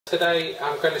Today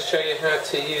I'm going to show you how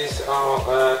to use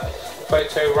our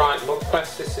Photo Right mug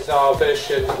press. This is our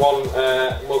version 1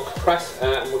 mug press,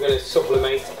 and we're going to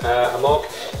sublimate a mug.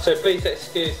 So please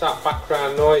excuse that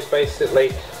background noise.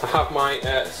 Basically I have my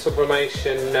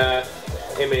sublimation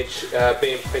image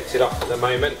being printed off at the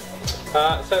moment.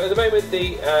 So at the moment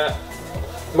the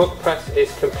mug press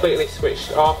is completely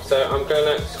switched off, so I'm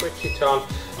going to switch it on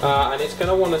and it's going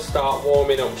to want to start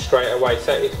warming up straight away.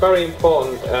 So it's very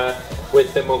important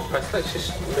with the mug press. Let's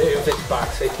just move this back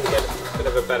so you can get a bit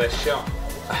of a better shot.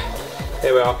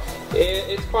 Here we are.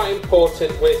 It's quite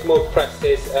important with mug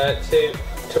presses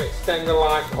to extend the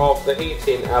life of the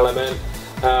heating element,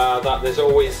 that there's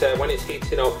always, when it's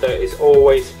heating up, there is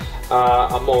always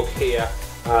a mug here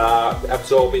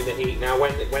absorbing the heat. Now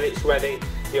when it's ready,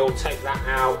 you'll take that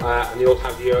out and you'll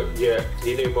have your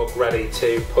new mug ready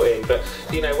to put in. But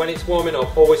you know, when it's warming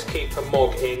up, always keep a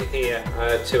mug in here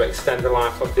to extend the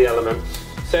life of the element.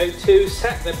 So to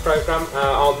set the program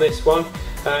on this one,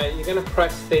 you're going to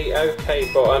press the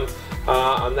OK button,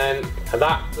 and then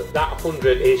that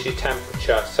 100 is your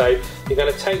temperature. So you're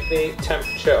going to take the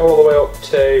temperature all the way up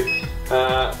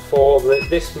to for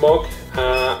this mug,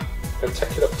 and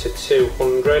take it up to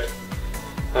 200.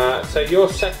 So your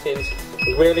settings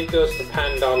really does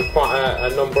depend on quite a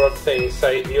number of things.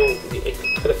 So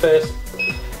for the first,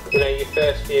 your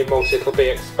first few mugs, it'll be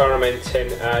experimenting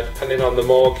depending on the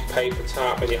mug, paper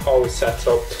type, and your whole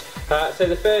setup. So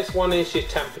the first one is your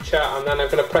temperature, and then I'm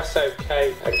going to press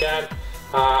OK again,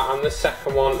 and the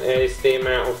second one is the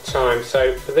amount of time.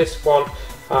 So for this one,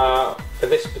 for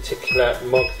this particular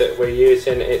mug that we're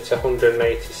using, it's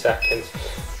 180 seconds.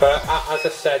 But as I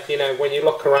said, when you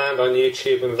look around on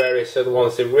YouTube and various other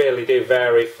ones, they really do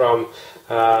vary from,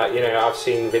 I've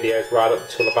seen videos right up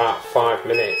till about 5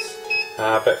 minutes.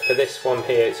 But for this one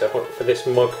here, for this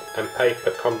mug and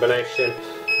paper combination,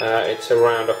 it's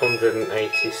around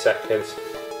 180 seconds.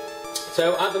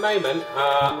 So at the moment,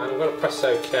 I'm going to press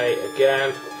OK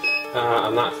again,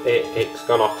 and that's it, it's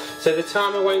gone off. So the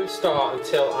timer won't start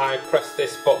until I press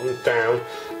this button down.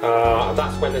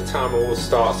 That's when the timer will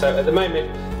start. So at the moment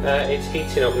it's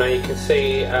heating up. Now you can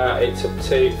see it's up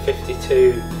to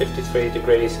 53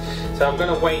 degrees. So I'm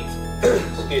going to wait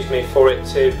excuse me, for it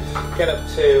to get up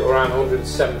to around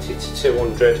 170 to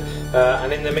 200,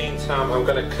 and in the meantime I'm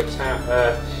going to cut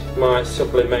out my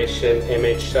sublimation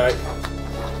image. So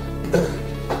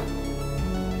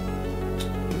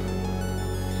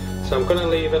I'm going to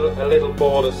leave a little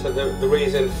border. So the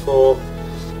reason for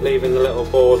leaving the little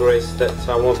border is that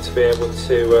I want to be able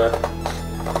to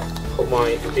put my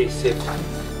adhesive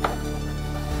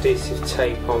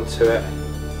tape onto it.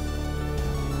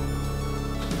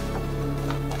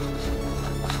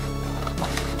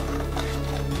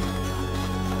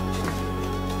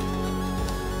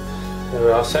 There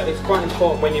we are. So it's quite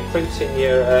important when you're printing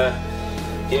your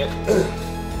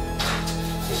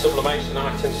sublimation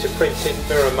items to print in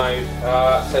mirror mode,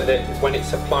 so that when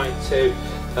it's applied to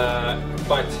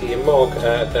your mug,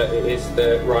 that it is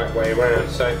the right way around.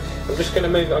 So I'm just going to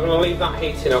move. I'm going to leave that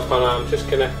heating up, and I'm just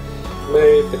going to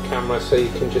move the camera so you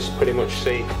can just pretty much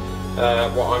see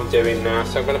what I'm doing now.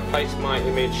 So I'm going to place my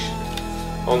image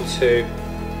onto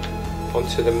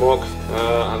the mug,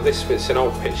 and this was an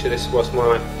old picture. This was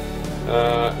my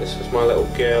little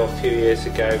girl a few years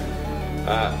ago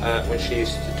when she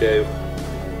used to do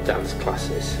dance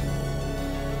classes.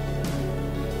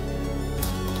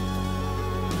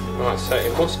 Right, so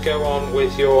it must go on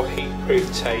with your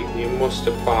heatproof tape. You must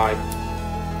apply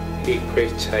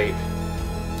heatproof tape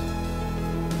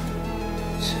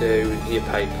to your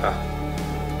paper.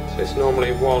 So it's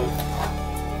normally one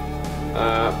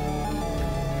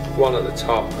at the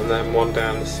top and then one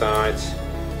down the sides.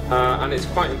 And it's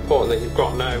quite important that you've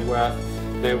got no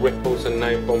ripples and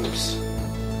no bumps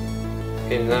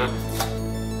in that.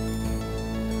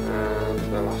 And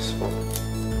the last one.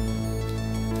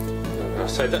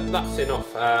 So that's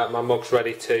enough. My mug's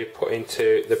ready to put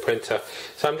into the printer.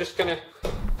 So I'm just going to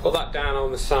put that down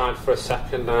on the side for a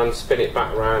second and spin it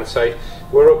back around. So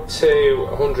we're up to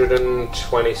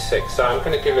 126. So I'm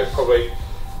going to give it probably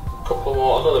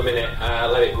another minute,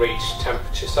 let it reach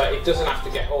temperature. So it doesn't have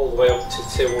to get all the way up to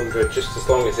 200, just as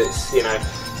long as it's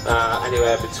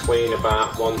anywhere between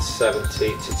about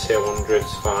 170 to 200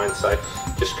 is fine. So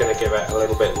just going to give it a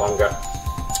little bit longer.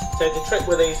 So the trick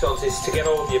with these ones is to get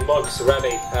all of your mugs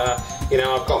ready.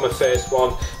 I've got my first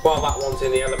one. While that one's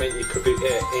in the element, you could be in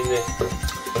the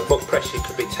mug press, you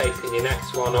could be taping your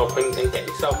next one up and get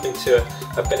yourself into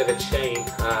a bit of a chain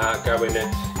going,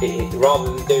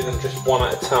 rather than do them just one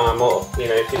at a time. Or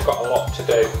if you've got a lot to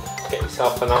do, get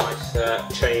yourself a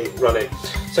nice chain running.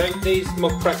 So these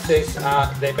mug presses,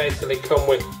 they basically come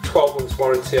with 12 months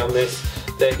warranty on this.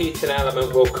 The heating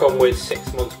element will come with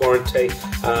 6 months warranty.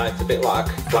 It's a bit like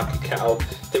a kettle.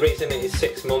 The reason it is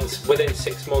 6 months, within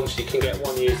 6 months you can get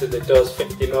one user that does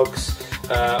 50 mugs,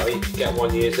 or you can get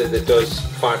one user that does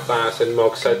 5,000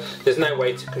 mugs. So there's no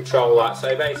way to control that.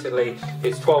 So basically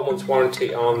it's 12 months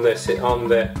warranty on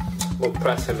the mug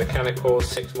press and mechanicals,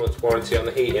 6 months warranty on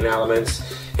the heating elements.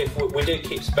 If we do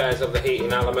keep spares of the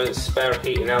heating elements, spare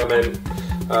heating element,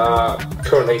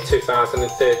 currently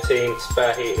 2013,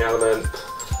 spare heating element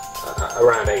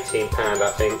around £18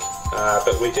 I think,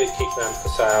 but we do keep them for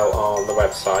sale on the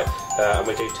website, and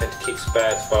we do tend to keep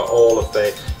spares for all of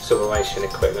the sublimation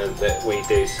equipment that we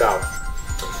do sell.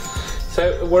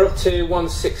 So we're up to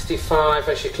 165,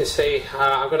 as you can see.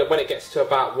 When it gets to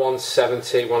about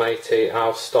 170, 180,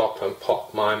 I'll stop and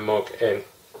pop my mug in.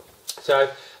 So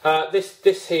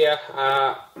this here,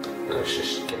 let's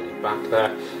just get it back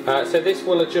there. So this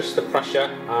will adjust the pressure,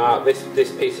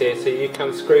 this piece here, so you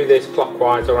can screw this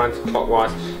clockwise or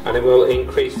anti-clockwise and it will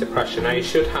increase the pressure. Now you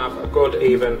should have a good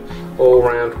even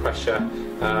all-round pressure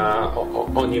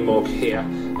on your mug here,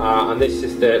 and this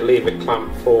is the lever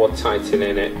clamp for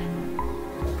tightening it.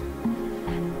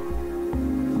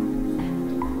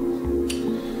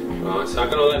 Right, so I'm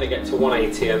going to let it get to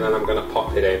 180 and then I'm going to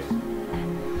pop it in.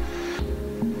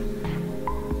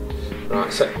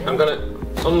 Right, so I'm going to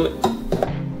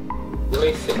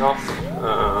release it off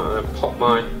and pop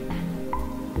my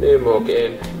new mug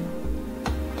in,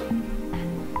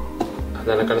 and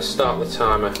then I'm going to start the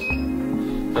timer,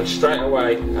 and straight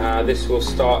away this will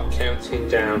start counting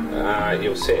down.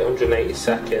 You'll see 180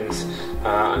 seconds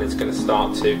and it's going to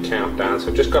start to count down, so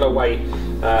I've just got to wait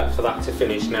for that to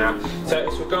finish now. So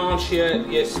as regards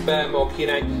your spare mug, you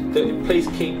know, please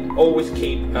always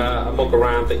keep a mug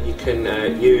around that you can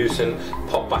use and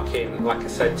pop back in, like I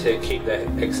said, to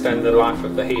extend the life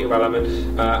of the heater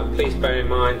element. Please bear in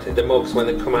mind the mugs, when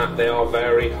they come out, they are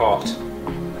very hot.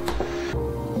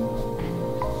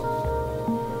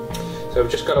 So we've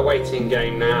just got a waiting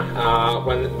game now.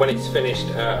 When it's finished,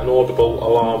 an audible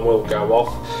alarm will go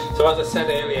off. So as I said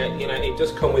earlier, you know, it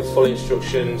does come with full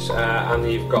instructions,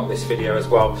 and you've got this video as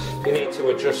well. If you need to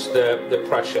adjust the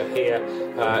pressure here,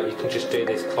 you can just do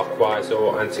this clockwise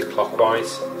or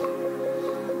anti-clockwise.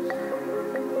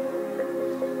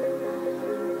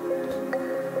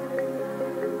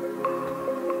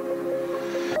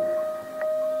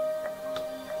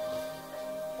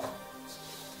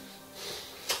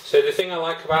 So the thing I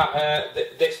like about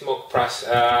this mug press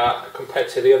compared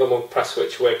to the other mug press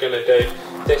which we're going to do,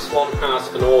 this one has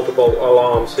an audible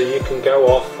alarm, so you can go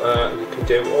off, you can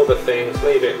do other things,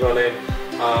 leave it running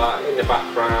in the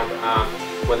background,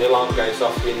 and when the alarm goes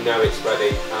off you know it's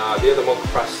ready. The other mug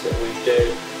press that we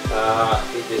do,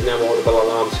 there's no audible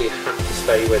alarm, so you have to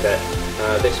stay with it.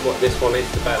 This one is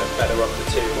the better of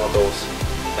the two models,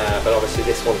 but obviously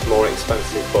this one's more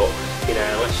expensive, but you know,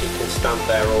 unless you can stand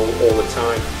there all the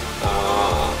time,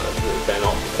 then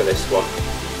opt for this one.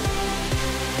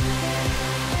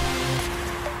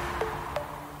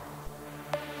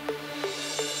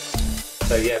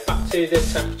 So yeah, back to the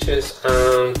temperatures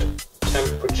and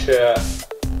temperature.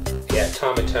 Yeah,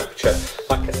 time and temperature.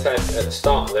 Like I said at the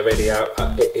start of the video,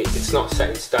 it's not set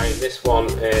in stone. This one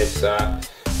is.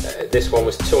 This one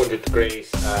was 200 degrees,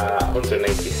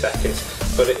 180 seconds,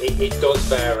 but it does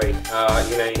vary.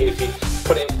 You know, if you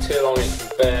put it in for too long, it can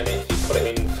burn it. If you put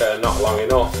it in for not long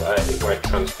enough, it won't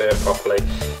transfer properly.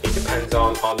 It depends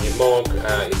on your mug,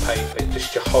 your paper,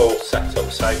 just your whole setup.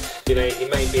 So, you know, it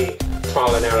may be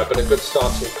trial and error, but a good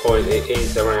starting point it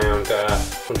is around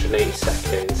 180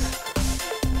 seconds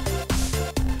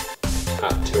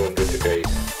at 200 degrees.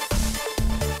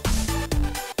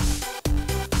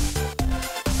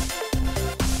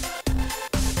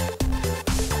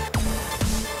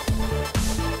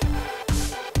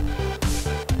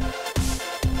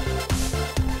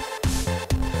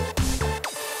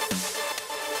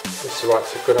 Right,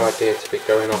 it's a good idea to be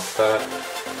going off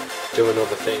doing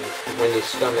other things. When you're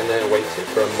standing there waiting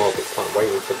for a mug, it's like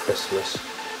waiting for Christmas.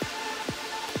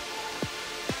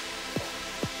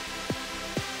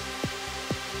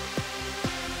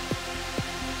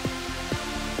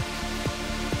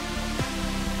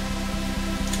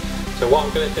 So what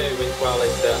I'm going to do as well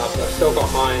is that I've still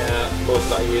got my mug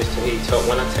that I use to heat up.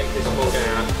 When I take this mug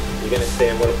out, you're going to see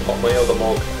I'm going to pop my other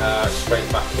mug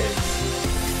straight back in.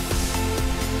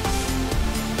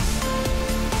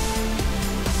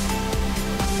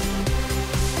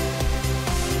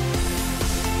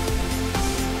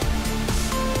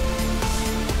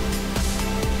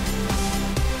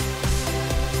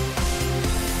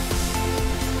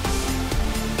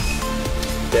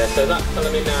 So that's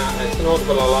telling me now it's an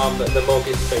audible alarm that the mug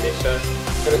is finished. So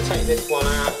I'm going to take this one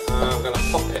out, I'm going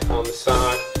to pop it on the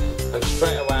side, and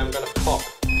straight away I'm going to pop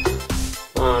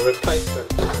my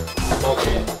replacement mug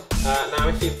in. Now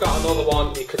if you've got another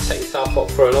one, you could set yourself up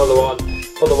for another one,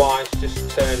 otherwise just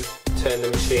turn the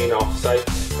machine off. So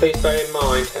please bear in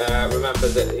mind, remember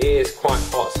that it is quite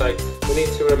hot, so we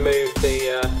need to remove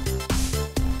the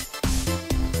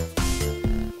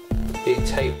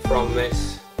tape from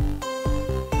this.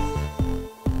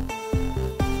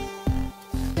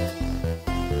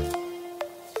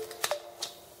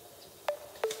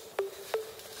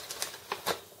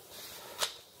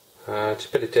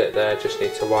 Just a bit of dirt there, just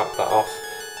need to wipe that off.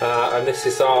 And this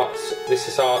is our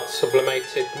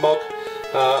sublimated mug,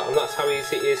 and that's how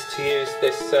easy it is to use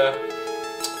this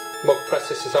mug press.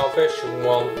 This is our version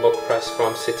 1 mug press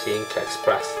from City Ink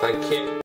Express. Thank you.